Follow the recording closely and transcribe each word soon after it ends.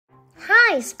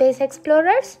Hi, space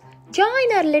explorers!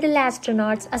 Join our little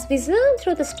astronauts as we zoom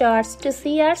through the stars to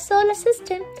see our solar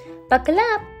system. Buckle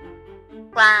up!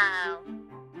 Wow!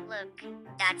 Look,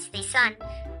 that's the sun,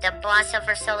 the boss of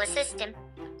our solar system.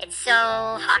 It's so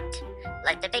hot,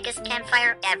 like the biggest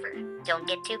campfire ever. Don't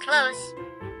get too close.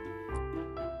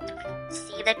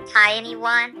 See the tiny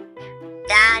one?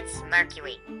 That's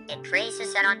Mercury. It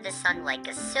races around the sun like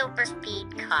a super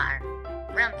speed car.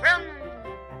 Vroom vroom!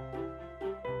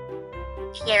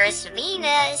 Here is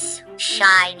Venus,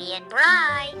 shiny and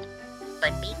bright.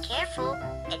 But be careful,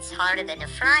 it's harder than a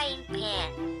frying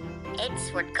pan.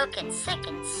 Eggs would cook in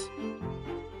seconds.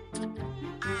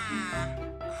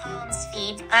 Home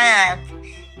sweet Earth.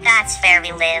 That's where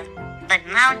we live. But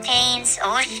mountains,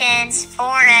 oceans,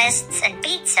 forests, and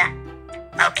pizza.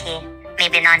 Okay,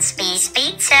 maybe not space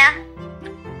pizza.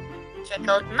 Check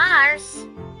out Mars,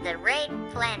 the red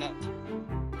planet.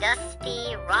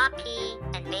 Dusty, rocky,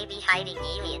 and maybe hiding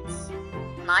aliens.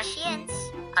 Martians,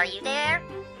 are you there?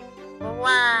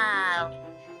 Wow,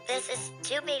 this is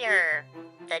Jupiter,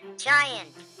 the giant.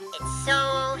 It's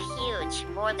so huge,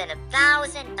 more than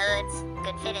 1,000 Earths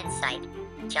could fit inside.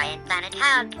 Giant planet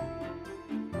hug.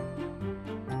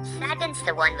 Saturn's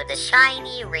the one with the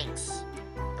shiny rings.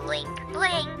 Blink,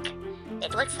 blink.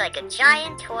 It looks like a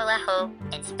giant hula hoop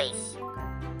in space.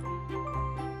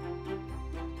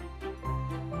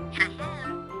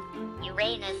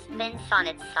 Uranus spins on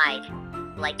its side,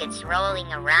 like it's rolling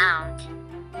around.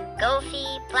 Goofy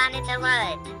planet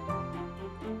alert!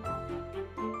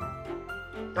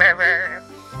 Brr.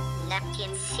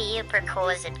 Neptune's super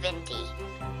cold and windy.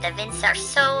 The winds are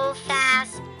so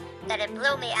fast that it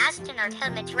blew my astronaut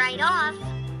helmet right off.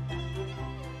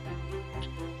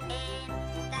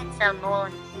 And that's the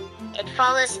moon. It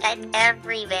follows it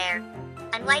everywhere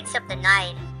and lights up the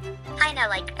night, kinda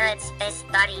like Earth's best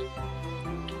buddy.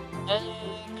 And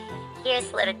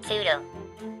here's little Pluto,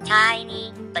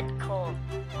 tiny but cool.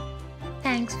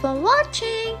 Thanks for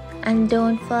watching and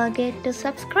don't forget to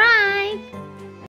subscribe.